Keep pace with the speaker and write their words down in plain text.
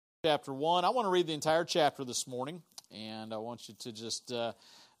Chapter 1. I want to read the entire chapter this morning, and I want you to just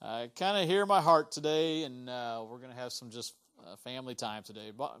kind of hear my heart today, and we're going to have some just family time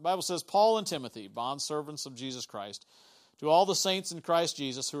today. The Bible says, Paul and Timothy, bondservants of Jesus Christ, to all the saints in Christ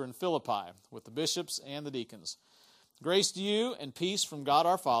Jesus who are in Philippi, with the bishops and the deacons. Grace to you and peace from God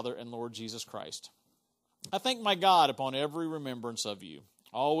our Father and Lord Jesus Christ. I thank my God upon every remembrance of you,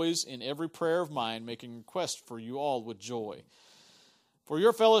 always in every prayer of mine, making request for you all with joy, for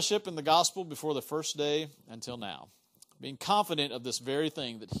your fellowship in the gospel before the first day until now, being confident of this very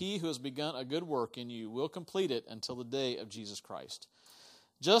thing, that he who has begun a good work in you will complete it until the day of Jesus Christ.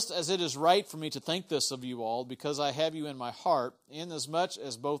 Just as it is right for me to think this of you all, because I have you in my heart, inasmuch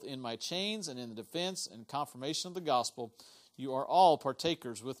as both in my chains and in the defense and confirmation of the gospel, you are all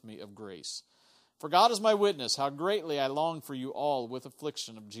partakers with me of grace. For God is my witness, how greatly I long for you all with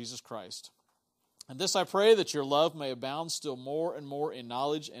affliction of Jesus Christ. And this I pray, that your love may abound still more and more in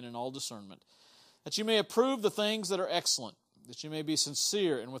knowledge and in all discernment, that you may approve the things that are excellent, that you may be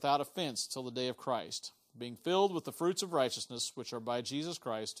sincere and without offense till the day of Christ, being filled with the fruits of righteousness which are by Jesus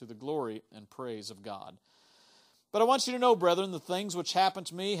Christ, to the glory and praise of God. But I want you to know, brethren, the things which happened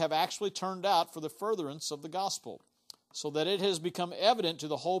to me have actually turned out for the furtherance of the gospel, so that it has become evident to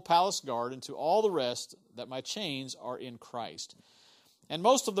the whole palace guard and to all the rest that my chains are in Christ. And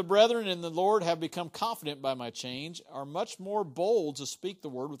most of the brethren in the Lord have become confident by my change, are much more bold to speak the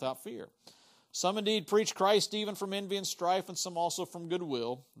word without fear. Some indeed preach Christ even from envy and strife, and some also from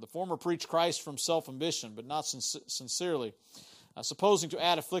goodwill. The former preach Christ from self-ambition, but not sincerely, supposing to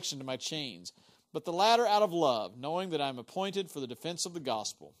add affliction to my chains. But the latter out of love, knowing that I am appointed for the defense of the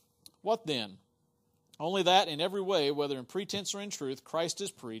gospel. What then? Only that in every way, whether in pretense or in truth, Christ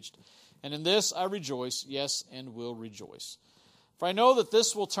is preached, and in this I rejoice, yes, and will rejoice. For I know that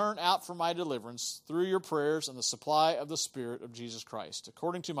this will turn out for my deliverance through your prayers and the supply of the Spirit of Jesus Christ,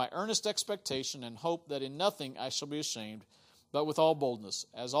 according to my earnest expectation and hope that in nothing I shall be ashamed, but with all boldness.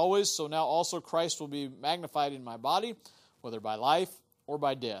 As always, so now also Christ will be magnified in my body, whether by life or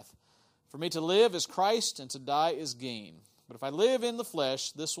by death. For me to live is Christ, and to die is gain. But if I live in the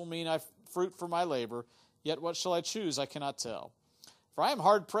flesh, this will mean I fruit for my labor, yet what shall I choose I cannot tell. For I am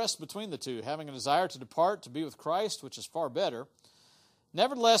hard pressed between the two, having a desire to depart, to be with Christ, which is far better.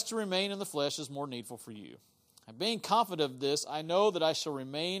 Nevertheless, to remain in the flesh is more needful for you. And being confident of this, I know that I shall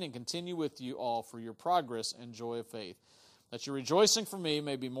remain and continue with you all for your progress and joy of faith, that your rejoicing for me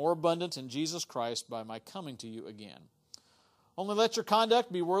may be more abundant in Jesus Christ by my coming to you again. Only let your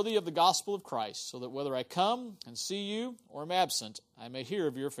conduct be worthy of the gospel of Christ, so that whether I come and see you or am absent, I may hear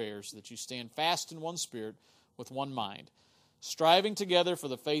of your affairs, that you stand fast in one spirit with one mind, striving together for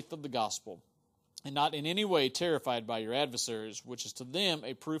the faith of the gospel, and not in any way terrified by your adversaries, which is to them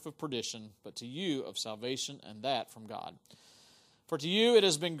a proof of perdition, but to you of salvation, and that from God. For to you it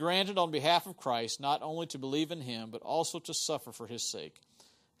has been granted on behalf of Christ not only to believe in him, but also to suffer for his sake,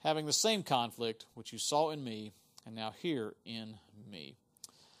 having the same conflict which you saw in me, and now hear in me.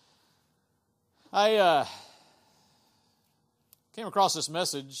 I came across this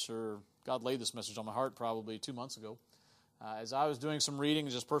message, or God laid this message on my heart probably 2 months ago, as I was doing some reading,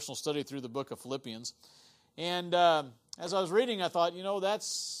 just personal study through the book of Philippians. And as I was reading, I thought,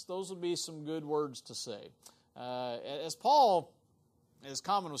 those would be some good words to say. As Paul, as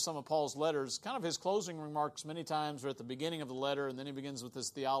common with some of Paul's letters, kind of his closing remarks many times are at the beginning of the letter, and then he begins with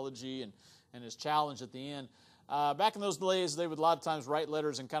his theology and his challenge at the end. Back in those days, they would a lot of times write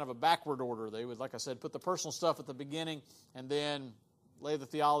letters in kind of a backward order. They would, like I said, put the personal stuff at the beginning, and then lay the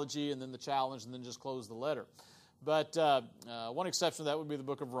theology, and then the challenge, and then just close the letter. But one exception to that would be the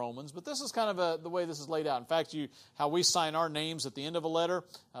book of Romans. But this is kind of the way this is laid out. In fact, how we sign our names at the end of a letter,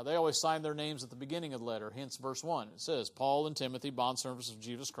 they always sign their names at the beginning of the letter, hence verse 1. It says, Paul and Timothy, bondservants of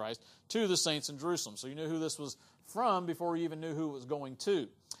Jesus Christ, to the saints in Jerusalem. So you knew who this was from before you even knew who it was going to.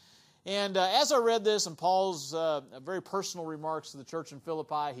 And as I read this, and Paul's very personal remarks to the church in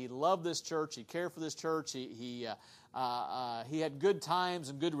Philippi, he loved this church, he cared for this church, he had good times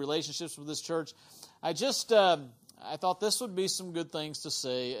and good relationships with this church. I thought this would be some good things to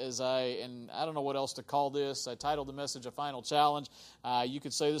say, and I don't know what else to call this. I titled the message A Final Challenge. You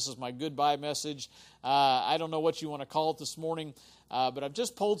could say this is my goodbye message. I don't know what you want to call it this morning, but I've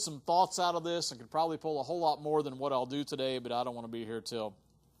just pulled some thoughts out of this. I could probably pull a whole lot more than what I'll do today, but I don't want to be here till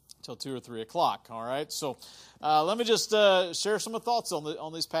 2 or 3 o'clock, all right? So let me just share some of the thoughts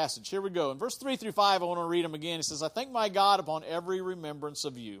on this passage. Here we go. In verse 3 through 5, I want to read them again. It says, I thank my God upon every remembrance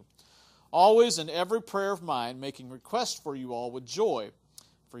of you, always in every prayer of mine, making request for you all with joy,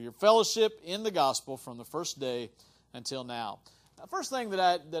 for your fellowship in the gospel from the first day until now. First thing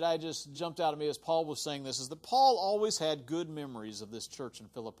that I just jumped out at me as Paul was saying this is that Paul always had good memories of this church in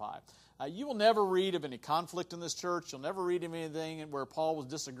Philippi. You will never read of any conflict in this church. You'll never read of anything where Paul was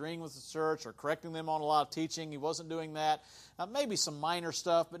disagreeing with the church or correcting them on a lot of teaching. He wasn't doing that. Maybe some minor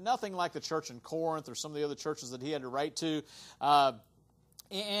stuff, but nothing like the church in Corinth or some of the other churches that he had to write to. I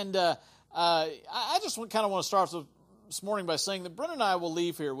just kind of want to start this morning by saying that Brent and I will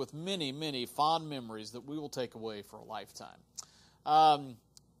leave here with many, many fond memories that we will take away for a lifetime.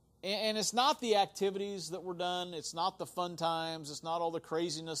 And it's not the activities that were done. It's not the fun times. It's not all the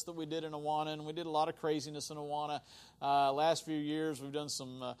craziness that we did in Awana. And we did a lot of craziness in Awana. Last few years, we've done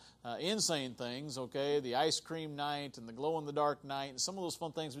some insane things, okay? The ice cream night and the glow-in-the-dark night and some of those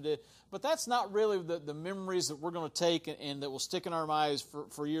fun things we did. But that's not really the memories that we're going to take and that will stick in our minds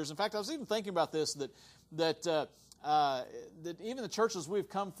for years. In fact, I was even thinking about this, that even the churches we've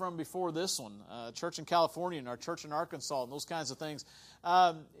come from before this one, church in California and our church in Arkansas and those kinds of things,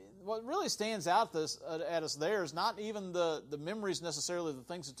 what really stands out at us there is not even the memories necessarily of the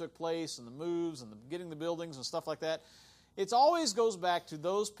things that took place and the moves and getting the buildings and stuff like that. It always goes back to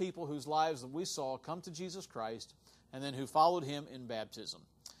those people whose lives that we saw come to Jesus Christ and then who followed Him in baptism.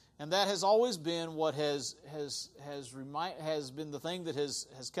 And that has always been what has been the thing that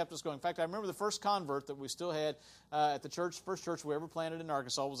has kept us going. In fact, I remember the first convert that we still had at the first church we ever planted in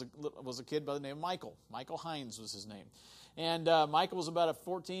Arkansas was a kid by the name of Michael. Michael Hines was his name. And Michael was about a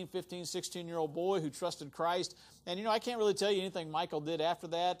 14, 15, 16-year-old boy who trusted Christ. And, I can't really tell you anything Michael did after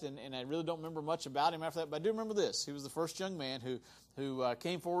that, and I really don't remember much about him after that. But I do remember this. He was the first young man who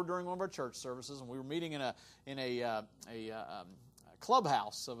came forward during one of our church services, and we were meeting in a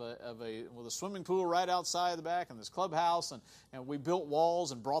clubhouse with a swimming pool right outside the back, and this clubhouse, and we built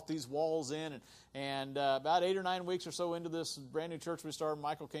walls and brought these walls in, and about 8 or 9 weeks or so into this brand new church we started,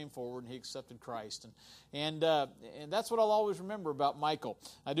 Michael came forward and he accepted Christ, and that's what I'll always remember about Michael.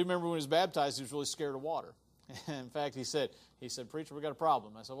 I do remember when he was baptized, he was really scared of water. In fact, he said, "Preacher, we got a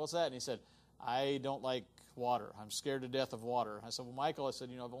problem." I said, "What's that?" And he said, "I don't like water. I'm scared to death of water." I said, "Well, Michael," I said,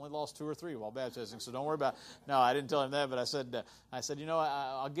 "I've only lost 2 or 3 while baptizing, so don't worry about it." No, I didn't tell him that, but I said,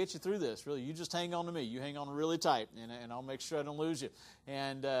 I'll get you through this. Really, you just hang on to me. You hang on really tight, and I'll make sure I don't lose you."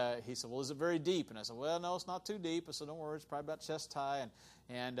 And he said, "Well, is it very deep?" And I said, "Well, no, it's not too deep." I said, "Don't worry, it's probably about chest high."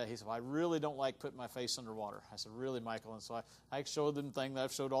 And he said, "Well, I really don't like putting my face underwater." I said, "Really, Michael?" And so I showed them the thing that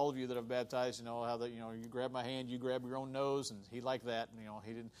I've showed all of you that I've baptized, how that, you grab my hand, you grab your own nose, and he liked that. And,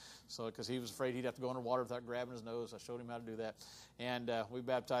 he didn't, so because he was afraid he'd have to go underwater without grabbing his nose. I showed him how to do that. And we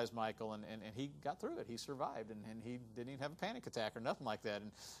baptized Michael, and he got through it. He survived, and he didn't even have a panic attack or nothing like that.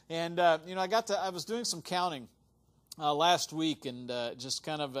 I was doing some counting last week, and just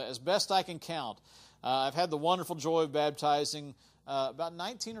kind of as best I can count, I've had the wonderful joy of baptizing about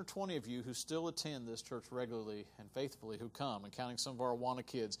 19 or 20 of you who still attend this church regularly and faithfully, who come, and counting some of our Awana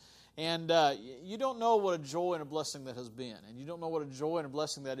kids. And you don't know what a joy and a blessing that has been, and you don't know what a joy and a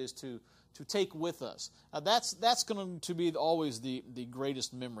blessing that is to take with us. That's going to be always the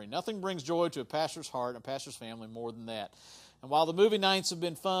greatest memory. Nothing brings joy to a pastor's heart and a pastor's family more than that. And while the movie nights have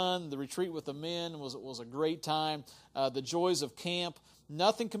been fun, the retreat with the men was a great time, the joys of camp,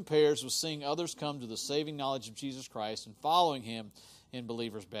 nothing compares with seeing others come to the saving knowledge of Jesus Christ and following Him in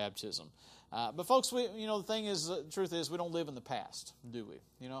believers' baptism. But folks, the truth is, we don't live in the past, do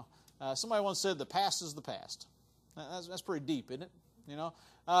we? Somebody once said the past is the past. That's pretty deep, isn't it?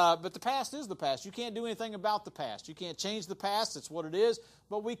 But the past is the past. You can't do anything about the past. You can't change the past. It's what it is.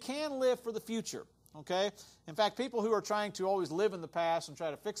 But we can live for the future. Okay? In fact, people who are trying to always live in the past and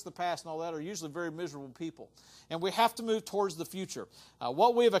try to fix the past and all that are usually very miserable people. And we have to move towards the future.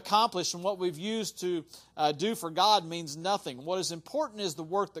 What we have accomplished and what we've used to do for God means nothing. What is important is the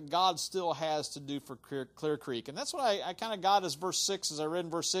work that God still has to do for Clear Creek. And that's what I kind of got as verse 6, as I read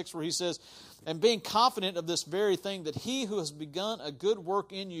in verse 6, where he says, "And being confident of this very thing, that He who has begun a good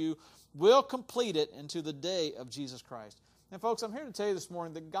work in you will complete it unto the day of Jesus Christ." And folks, I'm here to tell you this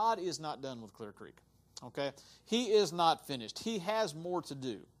morning that God is not done with Clear Creek. Okay? He is not finished. He has more to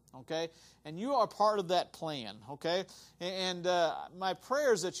do. Okay? And you are part of that plan. Okay? And my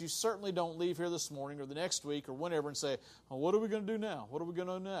prayer is that you certainly don't leave here this morning or the next week or whenever and say, "Well, what are we going to do now? What are we going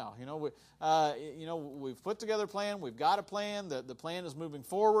to do now?" We've put together a plan. We've got a plan. The plan is moving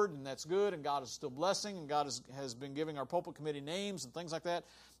forward, and that's good, and God is still blessing, and God has been giving our pulpit committee names and things like that.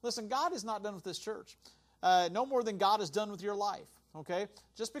 Listen, God is not done with this church. No more than God is done with your life. Okay?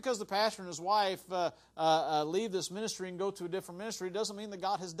 Just because the pastor and his wife leave this ministry and go to a different ministry doesn't mean that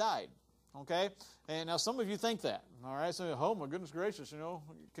God has died. Okay? And now some of you think that. All right? So, oh my goodness gracious,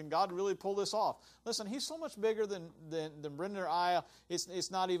 can God really pull this off? Listen, He's so much bigger than Brendan or I. It's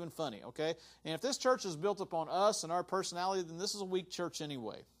not even funny. Okay? And if this church is built upon us and our personality, then this is a weak church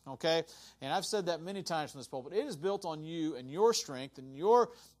anyway. Okay? And I've said that many times from this pulpit. It is built on you and your strength and your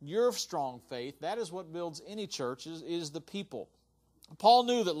strong faith. That is what builds any church, is the people. Paul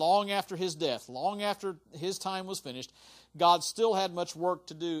knew that long after his death, long after his time was finished, God still had much work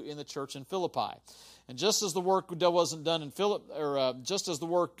to do in the church in Philippi. And just as the work wasn't done in just as the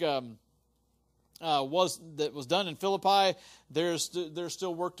work was done in Philippi, there's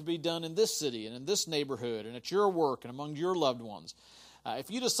still work to be done in this city and in this neighborhood and at your work and among your loved ones.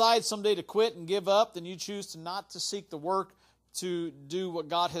 If you decide someday to quit and give up, then you choose not to seek the work to do what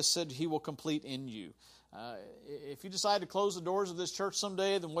God has said He will complete in you. If you decide to close the doors of this church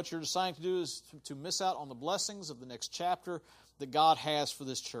someday, then what you're deciding to do is to miss out on the blessings of the next chapter that God has for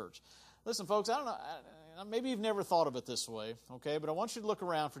this church. Listen, folks, I don't know, maybe you've never thought of it this way, okay, but I want you to look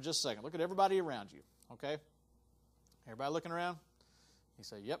around for just a second. Look at everybody around you, okay? Everybody looking around? You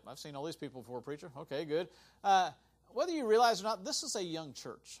say, yep, I've seen all these people before, preacher. Okay, good. Whether you realize it or not, this is a young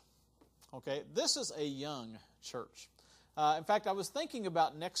church, okay? This is a young church. In fact, I was thinking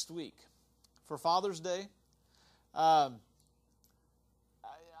about next week. For Father's Day, I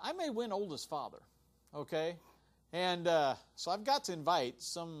may win oldest father, okay? And so I've got to invite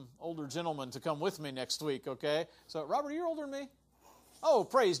some older gentleman to come with me next week, okay? So, Robert, you're older than me? Oh,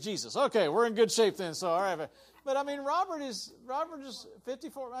 praise Jesus. Okay, we're in good shape then, so all right. But, I mean, Robert is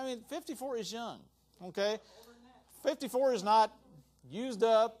 54. I mean, 54 is young, okay? 54 is not used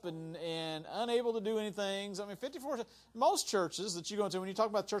up and unable to do anything. I mean, 54, most churches that you go into, when you talk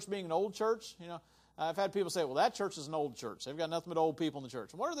about church being an old church, I've had people say, well, that church is an old church. They've got nothing but old people in the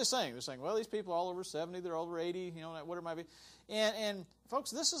church. And what are they saying? They're saying, well, these people are all over 70, they're over 80, whatever it might be. And folks,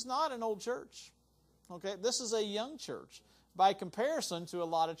 this is not an old church. Okay? This is a young church by comparison to a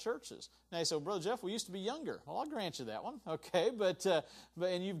lot of churches. Now you say, well, Brother Jeff, we used to be younger. Well, I'll grant you that one, okay? But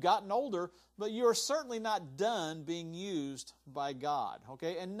you've gotten older, but you are certainly not done being used by God,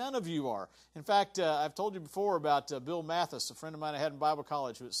 okay? And none of you are. In fact, I've told you before about Bill Mathis, a friend of mine I had in Bible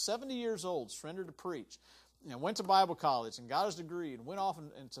college, who was 70 years old, surrendered to preach, and went to Bible college and got his degree and went off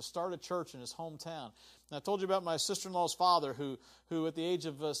and to start a church in his hometown. And I told you about my sister-in-law's father who at the age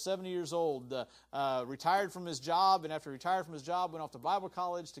of 70 years old retired from his job, and after he retired from his job went off to Bible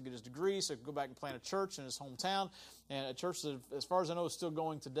college to get his degree so he could go back and plant a church in his hometown, and a church that, as far as I know, is still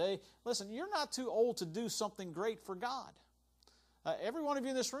going today. Listen, you're not too old to do something great for God. Every one of you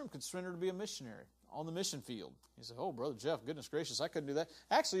in this room could surrender to be a missionary on the mission field. You say, oh, Brother Jeff, goodness gracious, I couldn't do that.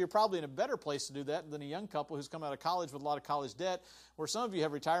 Actually, you're probably in a better place to do that than a young couple who's come out of college with a lot of college debt, where some of you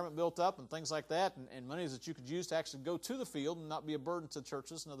have retirement built up and things like that, and monies that you could use to actually go to the field and not be a burden to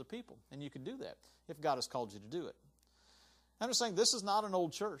churches and other people. And you can do that if God has called you to do it. I'm just saying, this is not an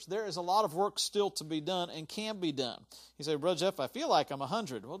old church. There is a lot of work still to be done and can be done. You say, Brother Jeff, I feel like I'm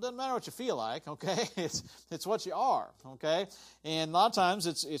 100. Well, it doesn't matter what you feel like, okay? It's what you are, okay? And a lot of times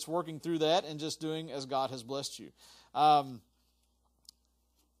it's working through that and just doing as God has blessed you.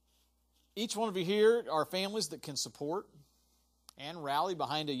 Each one of you here are families that can support and rally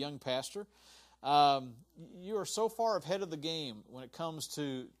behind a young pastor. You are so far ahead of the game when it comes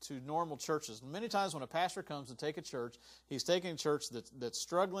to normal churches. Many times when a pastor comes to take a church, he's taking a church that's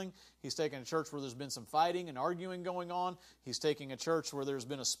struggling. He's taking a church where there's been some fighting and arguing going on. He's taking a church where there's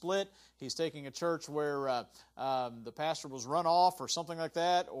been a split. He's taking a church where the pastor was run off or something like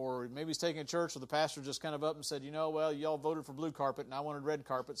that. Or maybe he's taking a church where the pastor just kind of up and said, well, y'all voted for blue carpet and I wanted red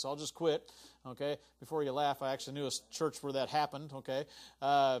carpet, so I'll just quit. Okay, before you laugh, I actually knew a church where that happened. Okay,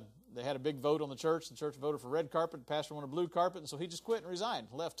 they had a big vote on the church. The church voted for red carpet. The pastor wanted blue carpet, and so he just quit and resigned.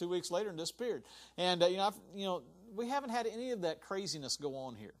 Left 2 weeks later and disappeared. And we haven't had any of that craziness go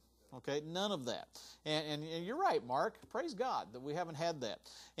on here. Okay, none of that. And you're right, Mark. Praise God that we haven't had that.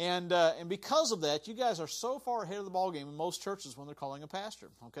 And because of that, you guys are so far ahead of the ballgame in most churches when they're calling a pastor.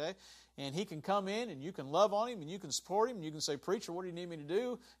 Okay. And he can come in and you can love on him and you can support him and you can say, preacher, what do you need me to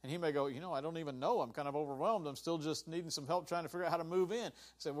do? And he may go, I don't even know. I'm kind of overwhelmed. I'm still just needing some help trying to figure out how to move in. I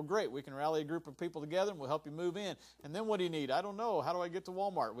say, well, great. We can rally a group of people together and we'll help you move in. And then what do you need? I don't know. How do I get to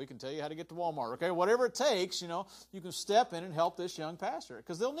Walmart? We can tell you how to get to Walmart. Okay, whatever it takes, you can step in and help this young pastor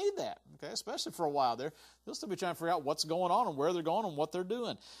because they'll need that. Okay, especially for a while there. They'll still be trying to figure out what's going on and where they're going and what they're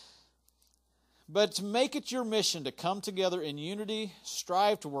doing. But to make it your mission to come together in unity,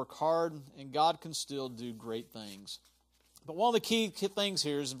 strive to work hard, and God can still do great things. But one of the key things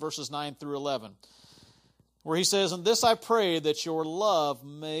here is in verses 9 through 11, where he says, "And this I pray, that your love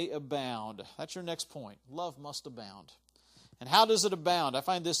may abound." That's your next point. Love must abound. And how does it abound? I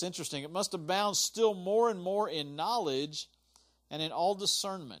find this interesting. It must abound still more and more in knowledge and in all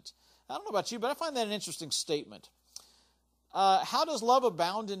discernment. I don't know about you, but I find that an interesting statement. How does love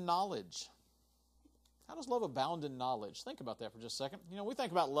abound in knowledge? How does love abound in knowledge? Think about that for just a second. You know, we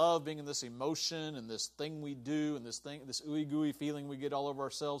think about love being in this emotion and this thing we do and this ooey-gooey feeling we get all over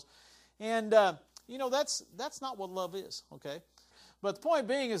ourselves. And, that's not what love is, okay? But the point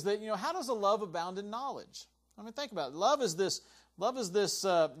being is that, how does a love abound in knowledge? I mean, think about it. Love is this,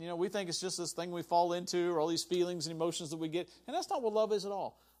 we think it's just this thing we fall into or all these feelings and emotions that we get. And that's not what love is at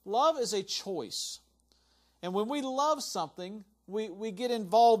all. Love is a choice. And when we love something, we get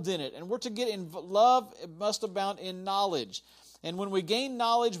involved in it. And we're to get love must abound in knowledge. And when we gain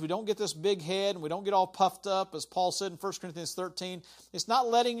knowledge, we don't get this big head and we don't get all puffed up, as Paul said in 1 Corinthians 13. It's not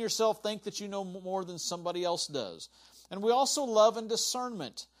letting yourself think that you know more than somebody else does. And we also love in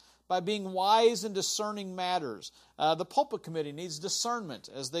discernment by being wise in discerning matters. The pulpit committee needs discernment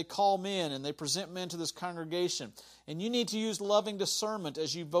as they call men and they present men to this congregation. And you need to use loving discernment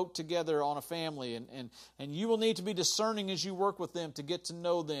as you vote together on a family. And you will need to be discerning as you work with them to get to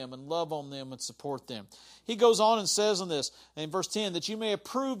know them and love on them and support them. He goes on and says in this, in verse 10, that you may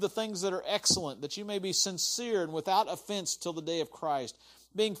approve the things that are excellent, that you may be sincere and without offense till the day of Christ,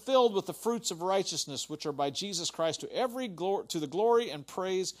 being filled with the fruits of righteousness, which are by Jesus Christ, to the glory and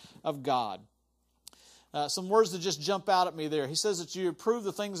praise of God. Some words that just jump out at me there. He says that you approve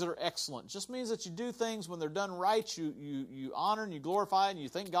the things that are excellent. It just means that you do things when they're done right. You honor and you glorify and you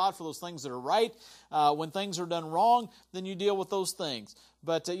thank God for those things that are right. When things are done wrong, then you deal with those things.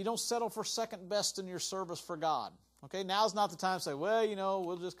 But you don't settle for second best in your service for God. Okay, now's not the time to say, well,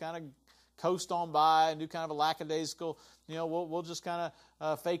 we'll just kind of coast on by and do kind of a lackadaisical, we'll just kind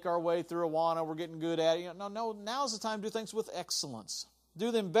of fake our way through Awana. We're getting good at it. No, now's the time to do things with excellence.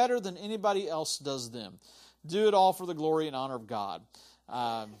 Do them better than anybody else does them. Do it all for the glory and honor of God.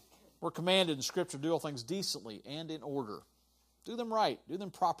 We're commanded in Scripture to do all things decently and in order. Do them right. Do them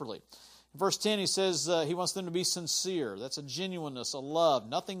properly. In verse 10, he says he wants them to be sincere. That's a genuineness, a love,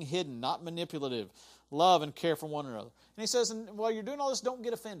 nothing hidden, not manipulative. Love and care for one another. And he says, and while you're doing all this, don't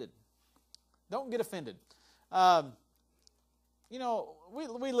get offended. Don't get offended. We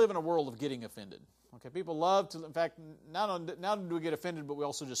live in a world of getting offended. Okay, people love to, in fact, not do we get offended, but we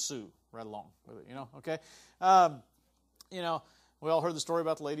also just sue right along with it, okay? We all heard the story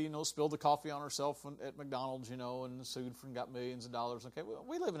about the lady, spilled the coffee on herself at McDonald's, and sued and got millions of dollars. Okay,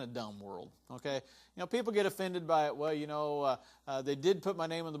 we live in a dumb world. Okay, people get offended by it. Well, they did put my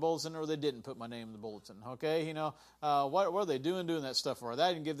name in the bulletin, or they didn't put my name in the bulletin. Okay, what are they doing that stuff for?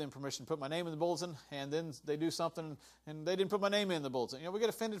 I didn't give them permission to put my name in the bulletin, and then they do something and they didn't put my name in the bulletin. We get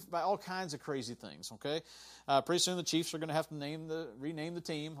offended by all kinds of crazy things. Okay, pretty soon the Chiefs are going to have to rename the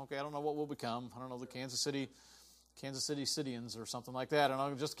team. Okay, I don't know what we'll become. I don't know, the Kansas City Cityans or something like that. I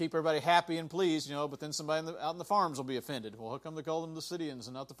don't know, just keep everybody happy and pleased, but then somebody out in the farms will be offended. Well, how come they call them the Cityans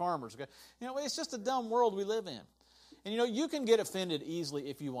and not the farmers? Okay, it's just a dumb world we live in. And you can get offended easily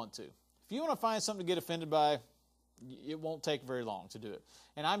if you want to. If you want to find something to get offended by, it won't take very long to do it.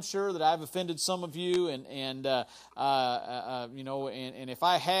 And I'm sure that I've offended some of you, and if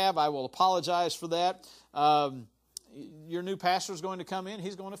I have, I will apologize for that. Your new pastor is going to come in.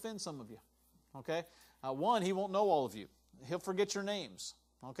 He's going to offend some of you. Okay. One, he won't know all of you. He'll forget your names,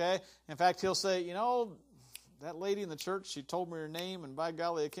 okay? In fact, he'll say, that lady in the church, she told me her name, and by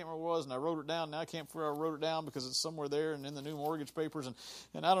golly, I can't remember what it was, and I wrote it down. Now I can't figure out I wrote it down because it's somewhere there and in the new mortgage papers, and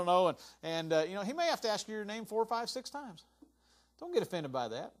I don't know. And he may have to ask you your name 4, 5, 6 times. Don't get offended by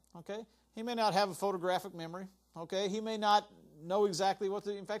that, okay? He may not have a photographic memory, okay? He may not know exactly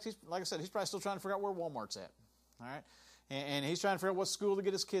in fact, like I said, he's probably still trying to figure out where Walmart's at, all right? And he's trying to figure out what school to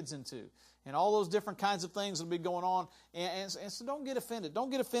get his kids into. And all those different kinds of things will be going on. And so don't get offended. Don't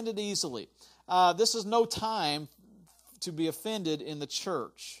get offended easily. This is no time to be offended in the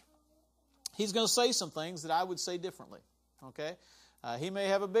church. He's going to say some things that I would say differently. Okay? He may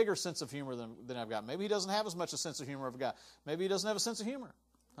have a bigger sense of humor than I've got. Maybe he doesn't have as much a sense of humor as I've got. Maybe he doesn't have a sense of humor.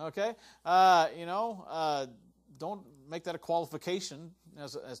 Okay? Don't make that a qualification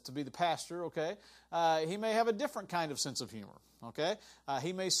as to be the pastor, okay? He may have a different kind of sense of humor, okay?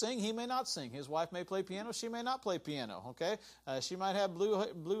 He may sing, he may not sing. His wife may play piano, she may not play piano, okay? She might have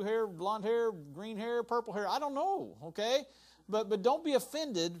blue hair, blonde hair, green hair, purple hair. I don't know, okay? But don't be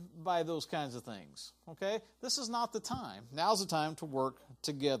offended by those kinds of things, okay? This is not the time. Now's the time to work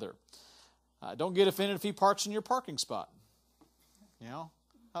together. Don't get offended if he parks in your parking spot,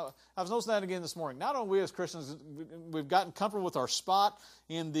 I was noticing that again this morning. Not only we as Christians, we've gotten comfortable with our spot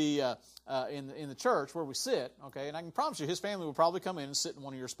in the church where we sit, okay, and I can promise you his family will probably come in and sit in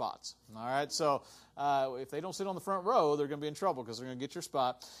one of your spots. All right, so if they don't sit on the front row, they're going to be in trouble because they're going to get your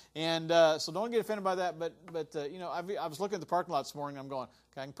spot. And so don't get offended by that. But I was looking at the parking lot this morning, and I'm going,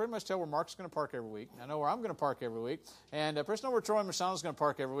 okay, I can pretty much tell where Mark's going to park every week. I know where I'm going to park every week. And I pretty know where Troy and Michelle's going to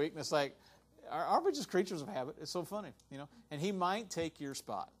park every week. And it's like, aren't we just creatures of habit? It's so funny, And he might take your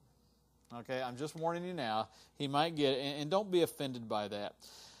spot. Okay, I'm just warning you now. He might get it, and don't be offended by that.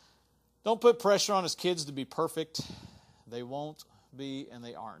 Don't put pressure on his kids to be perfect. They won't be, and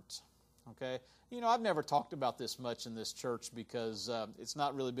they aren't. Okay? I've never talked about this much in this church because it's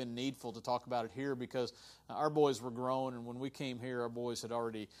not really been needful to talk about it here because our boys were grown, and when we came here, our boys had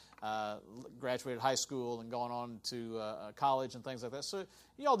already graduated high school and gone on to college and things like that. So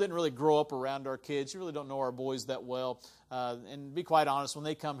y'all didn't really grow up around our kids. You really don't know our boys that well. And to be quite honest, when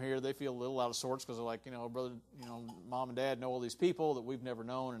they come here, they feel a little out of sorts because they're like, brother, mom and dad know all these people that we've never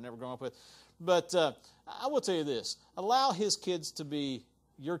known and never grown up with. But I will tell you this. Allow his kids to be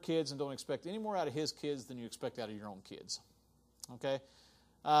your kids and don't expect any more out of his kids than you expect out of your own kids. Okay?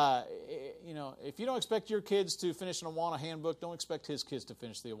 If you don't expect your kids to finish an Awana handbook, don't expect his kids to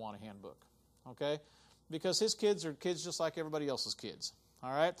finish the Awana handbook. Okay? Because his kids are kids just like everybody else's kids. All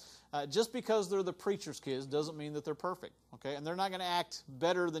right? Just because they're the preacher's kids doesn't mean that they're perfect. Okay? And they're not going to act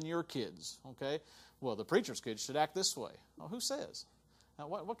better than your kids. Okay? Well, the preacher's kids should act this way. Well, who says? Now,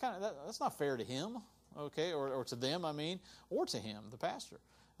 what kind of that's not fair to him. Okay, or to them, or to him, the pastor.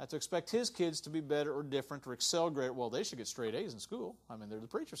 To expect his kids to be better or different or excel greater. Well, they should get straight A's in school. They're the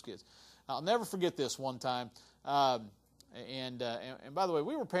preacher's kids. I'll never forget this one time. And by the way,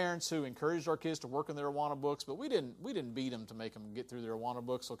 we were parents who encouraged our kids to work in their Awana books, but we didn't beat them to make them get through their Awana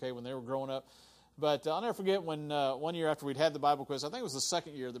books. Okay, when they were growing up. But I'll never forget when one year after we'd had the Bible quiz, I think it was the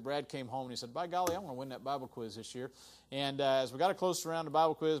second year, that Brad came home and he said, by golly, I'm going to win that Bible quiz this year. And as we got close around the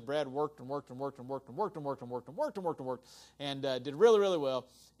Bible quiz, Brad worked and did really, really well.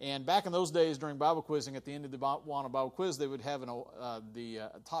 And back in those days during Bible quizzing, at the end of the Awana Bible quiz, they would have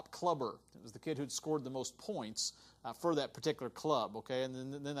the top clubber. It was the kid who'd scored the most points for that particular club. Okay,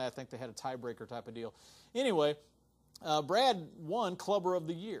 and then I think they had a tiebreaker type of deal. Anyway, Brad won Clubber of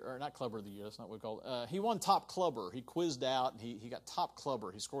the Year, or not Clubber of the Year, that's not what we call it. He won Top Clubber. He quizzed out, and he got Top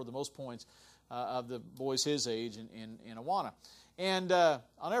Clubber. He scored the most points of the boys his age in Awana. And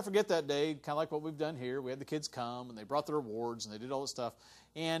I'll never forget that day, kind of like what we've done here. We had the kids come, and they brought their awards, and they did all this stuff.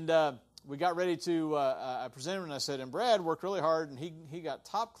 And we got ready to, I presented him, and I said, and Brad worked really hard, and he got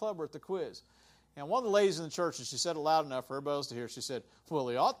Top Clubber at the quiz. And one of the ladies in the church, and she said it loud enough for everybody else to hear, she said, well,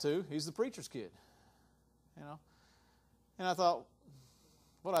 he ought to. He's the preacher's kid. And I thought,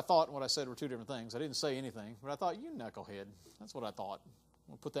 what I thought and what I said were two different things. I didn't say anything, but I thought, you knucklehead. That's what I thought.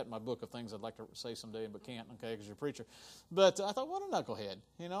 I'll put that in my book of things I'd like to say someday but can't, okay, because you're a preacher. But I thought, what a knucklehead,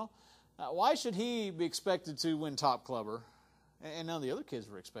 why should he be expected to win Top Clubber and none of the other kids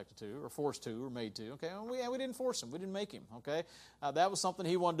were expected to or forced to or made to, okay? We didn't force him. We didn't make him, okay? That was something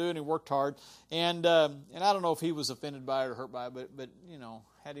he wanted to do, and he worked hard. And I don't know if he was offended by it or hurt by it, but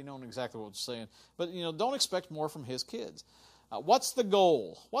had he known exactly what I was saying. But, don't expect more from his kids. What's the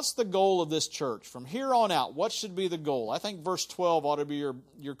goal? What's the goal of this church? From here on out, what should be the goal? I think verse 12 ought to be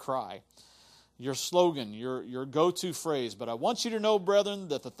your cry, your slogan, your go-to phrase. But I want you to know, brethren,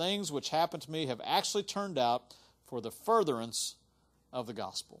 that the things which happened to me have actually turned out for the furtherance of the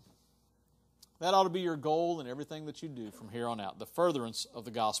gospel. That ought to be your goal in everything that you do from here on out, the furtherance of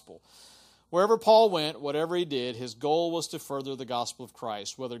the gospel. Wherever Paul went, whatever he did, his goal was to further the gospel of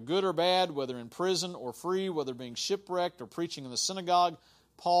Christ. Whether good or bad, whether in prison or free, whether being shipwrecked or preaching in the synagogue,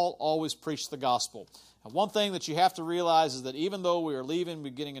 Paul always preached the gospel. And one thing that you have to realize is that even though we are leaving,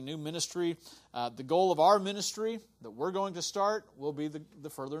 we're getting a new ministry, the goal of our ministry that we're going to start will be the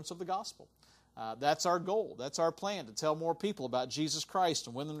furtherance of the gospel. That's our goal. That's our plan, to tell more people about Jesus Christ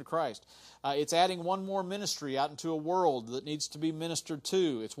and win them to Christ. It's adding one more ministry out into a world that needs to be ministered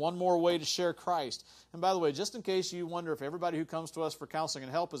to. It's one more way to share Christ. And by the way, just in case you wonder if everybody who comes to us for counseling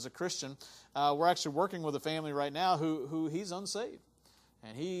and help is a Christian, we're actually working with a family right now who he's unsaved.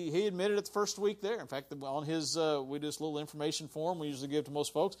 And he admitted it the first week there. In fact, on his, we do this little information form we usually give to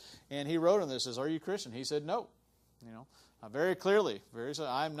most folks, and he wrote on this, says, are you a Christian? He said, no. Very clearly,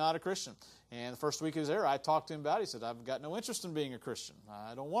 I'm not a Christian. And the first week he was there, I talked to him about it. He said, I've got no interest in being a Christian.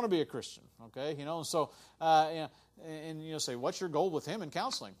 I don't want to be a Christian. Okay, and so, say, what's your goal with him in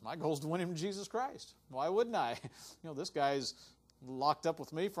counseling? My goal is to win him to Jesus Christ. Why wouldn't I? This guy's locked up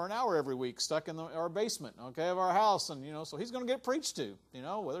with me for an hour every week, stuck in our basement, okay, of our house, and so he's going to get preached to,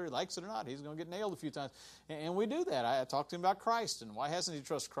 whether he likes it or not. He's going to get nailed a few times, and we do that. I talk to him about Christ, and why hasn't he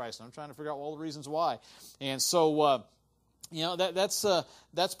trusted Christ? And I'm trying to figure out all the reasons why, and so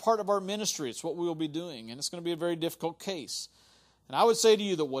that's part of our ministry. It's what we will be doing, and it's going to be a very difficult case. And I would say to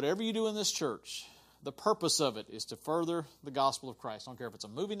you that whatever you do in this church, the purpose of it is to further the gospel of Christ. I don't care if it's a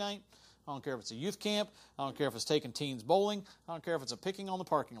movie night. I don't care if it's a youth camp. I don't care if it's taking teens bowling. I don't care if it's a picking on the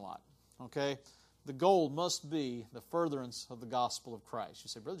parking lot. Okay? The goal must be the furtherance of the gospel of Christ. You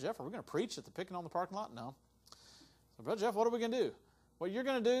say, Brother Jeff, are we going to preach at the picking on the parking lot? No. So, Brother Jeff, what are we going to do? What you're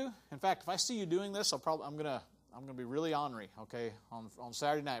going to do, in fact, if I see you doing this, I'm going to be really ornery, okay, on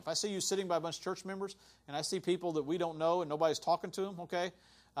Saturday night. If I see you sitting by a bunch of church members and I see people that we don't know and nobody's talking to them, okay,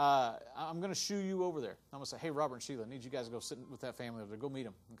 I'm going to shoo you over there. I'm going to say, hey, Robert and Sheila, I need you guys to go sit with that family over there. Go meet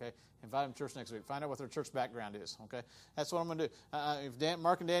them, okay? Invite them to church next week. Find out what their church background is, okay? That's what I'm going to do. If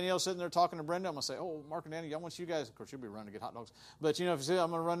Mark and Danielle sitting there talking to Brenda, I'm going to say, oh, Mark and Danielle, I want you guys, of course, you'll be running to get hot dogs. But, if you see, I'm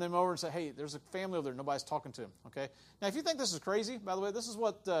going to run them over and say, hey, there's a family over there. Nobody's talking to them, okay? Now, if you think this is crazy, by the way, this is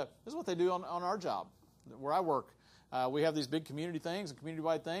what they do on our job, where I work. We have these big community things and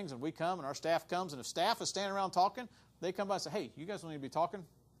community-wide things, and we come, and our staff comes, and if staff is standing around talking, they come by and say, hey, you guys don't need to be talking.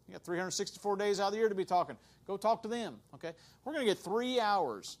 You got 364 days out of the year to be talking. Go talk to them, okay? We're going to get 3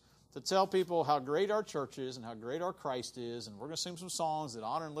 hours to tell people how great our church is and how great our Christ is, and we're going to sing some songs that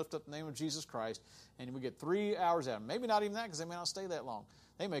honor and lift up the name of Jesus Christ, and we get 3 hours out of them. Maybe not even that, because they may not stay that long.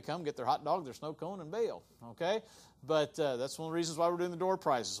 They may come, get their hot dog, their snow cone, and bail, okay? But that's one of the reasons why we're doing the door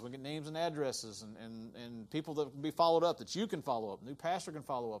prizes. We get names and addresses and people that can be followed up, that you can follow up, a new pastor can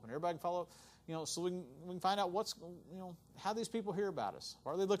follow up, and everybody can follow up. So we can find out how these people hear about us.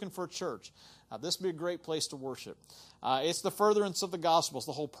 Why are they looking for a church? This would be a great place to worship. It's the furtherance of the gospel. It's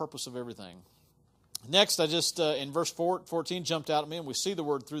the whole purpose of everything. Next, I just, in verse 14, jumped out at me, and we see the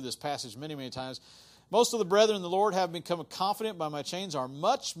word through this passage many, many times. Most of the brethren in the Lord, have become confident by my chains, are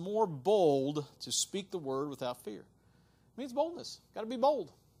much more bold to speak the word without fear. It means boldness. Got to be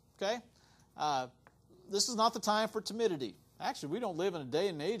bold. Okay? This is not the time for timidity. Actually, we don't live in a day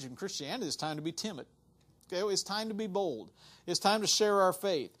and age in Christianity it's time to be timid. Okay? It's time to be bold. It's time to share our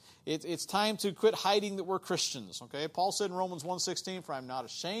faith. It's time to quit hiding that we're Christians. Okay? Paul said in Romans 1:16, for I am not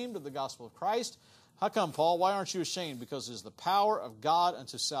ashamed of the gospel of Christ. How come, Paul? Why aren't you ashamed? Because it is the power of God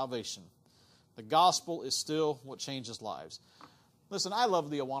unto salvation. The gospel is still what changes lives. Listen, I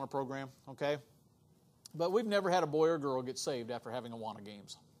love the Awana program, okay? But we've never had a boy or girl get saved after having Awana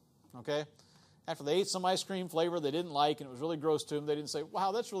games, okay? After they ate some ice cream flavor they didn't like and it was really gross to them, they didn't say,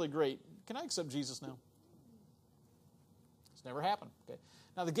 wow, that's really great. Can I accept Jesus now? It's never happened, okay?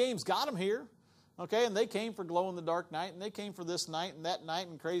 Now, the games got them here, okay? And they came for glow-in-the-dark night, and they came for this night and that night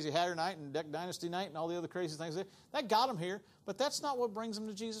and Crazy Hatter night and Duck Dynasty night and all the other crazy things. That got them here, but that's not what brings them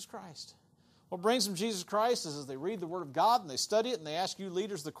to Jesus Christ. What brings them to Jesus Christ is as they read the Word of God and they study it and they ask you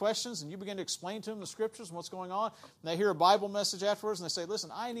leaders the questions and you begin to explain to them the Scriptures and what's going on. And they hear a Bible message afterwards and they say,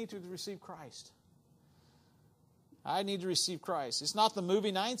 listen, I need to receive Christ. I need to receive Christ. It's not the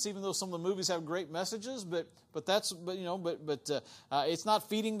movie nights, even though some of the movies have great messages, but it's not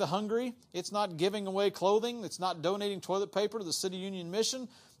feeding the hungry. It's not giving away clothing. It's not donating toilet paper to the City Union Mission.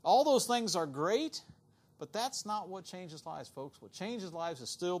 All those things are great. But that's not what changes lives, folks. What changes lives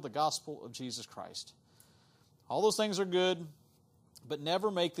is still the gospel of Jesus Christ. All those things are good, but never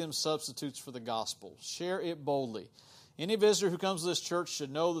make them substitutes for the gospel. Share it boldly. Any visitor who comes to this church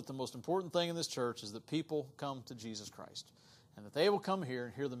should know that the most important thing in this church is that people come to Jesus Christ and that they will come here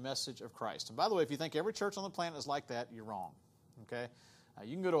and hear the message of Christ. And by the way, if you think every church on the planet is like that, you're wrong. Okay?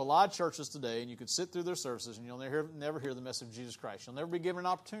 You can go to a lot of churches today and you can sit through their services and you'll never hear the message of Jesus Christ. You'll never be given an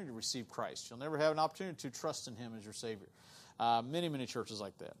opportunity to receive Christ. You'll never have an opportunity to trust in Him as your Savior. Many, many churches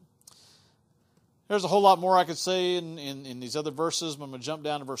like that. There's a whole lot more I could say in these other verses, but I'm going to jump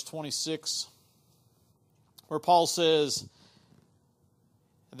down to verse 26, where Paul says,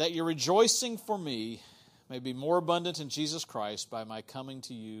 that your rejoicing for me may be more abundant in Jesus Christ by my coming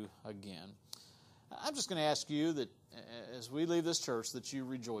to you again. I'm just going to ask you that as we leave this church that you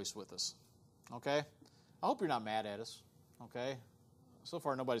rejoice with us, okay? I hope you're not mad at us, okay? So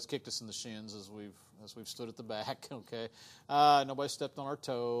far nobody's kicked us in the shins as we've stood at the back, okay? Nobody stepped on our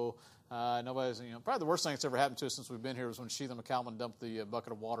toe. Nobody's, probably the worst thing that's ever happened to us since we've been here was when Sheila McCalman dumped the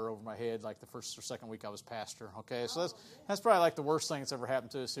bucket of water over my head like the first or second week I was pastor, okay? So that's probably like the worst thing that's ever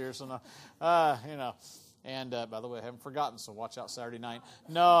happened to us here. So, and by the way, I haven't forgotten, so watch out Saturday night.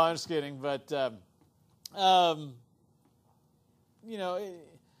 No, I'm just kidding, but I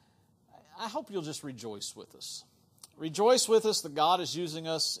hope you'll just rejoice with us. Rejoice with us that God is using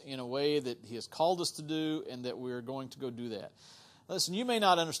us in a way that He has called us to do and that we're going to go do that. Listen, you may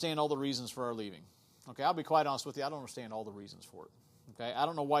not understand all the reasons for our leaving. Okay, I'll be quite honest with you. I don't understand all the reasons for it. Okay, I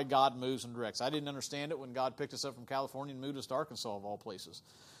don't know why God moves and directs. I didn't understand it when God picked us up from California and moved us to Arkansas, of all places.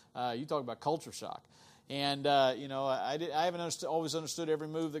 You talk about culture shock. And, I haven't always understood every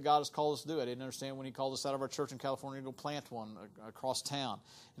move that God has called us to do. I didn't understand when He called us out of our church in California to go plant one across town.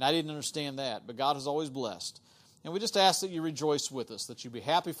 And I didn't understand that. But God has always blessed. And we just ask that you rejoice with us, that you be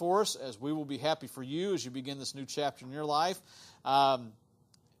happy for us, as we will be happy for you as you begin this new chapter in your life.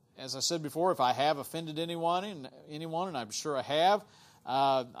 As I said before, if I have offended anyone, and I'm sure I have,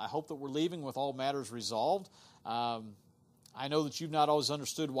 I hope that we're leaving with all matters resolved. I know that you've not always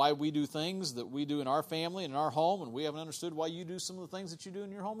understood why we do things that we do in our family and in our home, and we haven't understood why you do some of the things that you do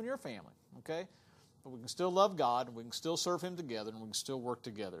in your home and your family, okay? But we can still love God, we can still serve Him together, and we can still work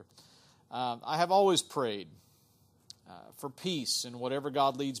together. I have always prayed for peace in whatever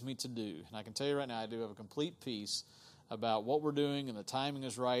God leads me to do. And I can tell you right now, I do have a complete peace about what we're doing, and the timing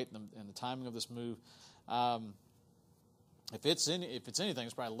is right, and the timing of this move. If it's anything,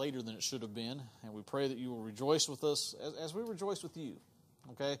 it's probably later than it should have been, and we pray that you will rejoice with us as we rejoice with you,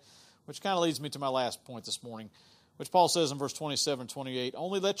 okay? Which kind of leads me to my last point this morning, which Paul says in verse 27, 28,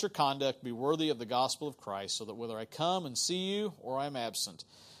 "Only let your conduct be worthy of the gospel of Christ, so that whether I come and see you or I am absent,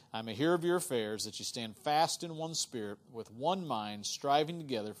 I may hear of your affairs, that you stand fast in one spirit, with one mind, striving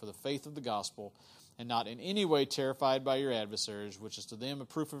together for the faith of the gospel, and not in any way terrified by your adversaries, which is to them a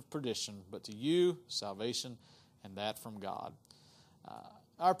proof of perdition, but to you salvation, and that from God."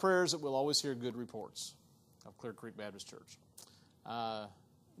 Our prayer is that we'll always hear good reports of Clear Creek Baptist Church.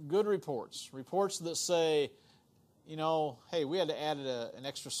 Good reports that say, hey, we had to add an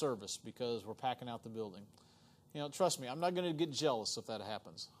extra service because we're packing out the building. Trust me, I'm not going to get jealous if that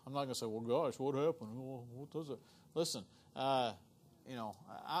happens. I'm not going to say, well, gosh, what happened? Well, what does it? Listen, I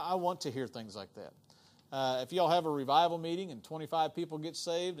want to hear things like that. If y'all have a revival meeting and 25 people get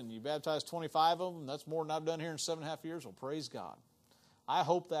saved and you baptize 25 of them, that's more than I've done here in 7.5 years, well, praise God. I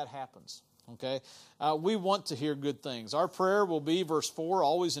hope that happens, okay? We want to hear good things. Our prayer will be, verse 4,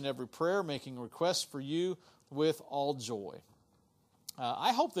 always in every prayer, making requests for you with all joy.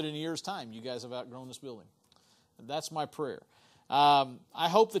 I hope that in a year's time you guys have outgrown this building. That's my prayer. I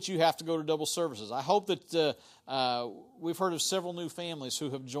hope that you have to go to double services. I hope that we've heard of several new families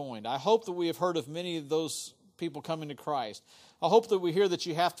who have joined. I hope that we have heard of many of those people coming to Christ. I hope that we hear that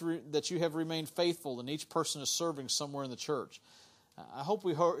you have remained faithful and each person is serving somewhere in the church. I hope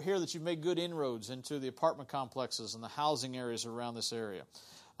we hear that you've made good inroads into the apartment complexes and the housing areas around this area.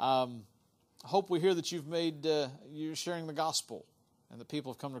 I hope we hear that you're sharing the gospel and that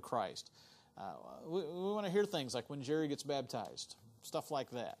people have come to Christ. We want to hear things like when Jerry gets baptized, stuff like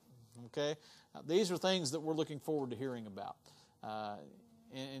that. Okay, these are things that we're looking forward to hearing about.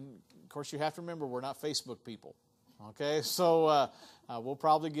 And of course, you have to remember we're not Facebook people. Okay, so we'll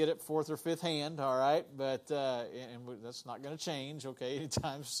probably get it fourth or fifth hand. All right, but that's not going to change. Okay,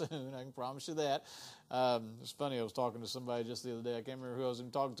 anytime soon. I can promise you that. It's funny. I was talking to somebody just the other day. I can't remember who I was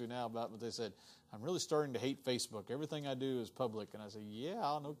even talking to now about, but they said, "I'm really starting to hate Facebook. Everything I do is public." And I said,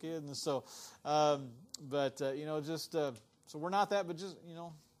 "Yeah, no kidding." So, so we're not that, but just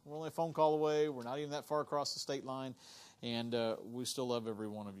we're only a phone call away. We're not even that far across the state line, and we still love every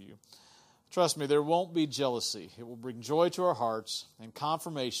one of you. Trust me, there won't be jealousy. It will bring joy to our hearts and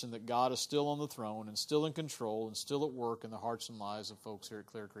confirmation that God is still on the throne and still in control and still at work in the hearts and lives of folks here at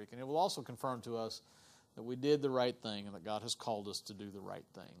Clear Creek. And it will also confirm to us that we did the right thing and that God has called us to do the right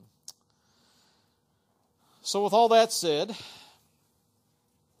thing. So with all that said,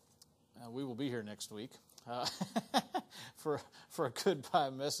 we will be here next week for a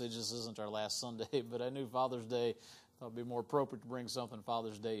goodbye message. This isn't our last Sunday, but I knew Father's Day, thought it would be more appropriate to bring something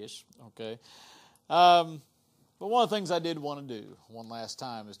Father's Day-ish. Okay. But one of the things I did want to do one last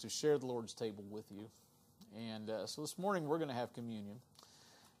time is to share the Lord's table with you. And so this morning we're going to have communion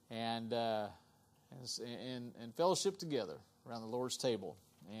and fellowship together around the Lord's table.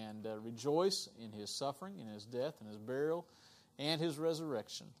 And rejoice in His suffering, in His death, and His burial, and His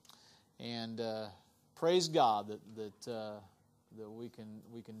resurrection. And praise God that we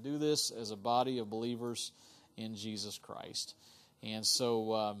can do this as a body of believers in Jesus Christ. And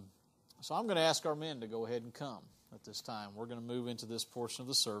so I'm going to ask our men to go ahead and come at this time. We're going to move into this portion of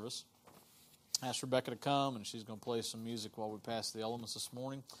the service. Ask Rebecca to come, and she's going to play some music while we pass the elements this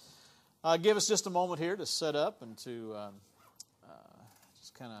morning. Give us just a moment here to set up and to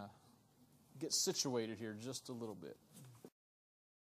kind of get situated here just a little bit.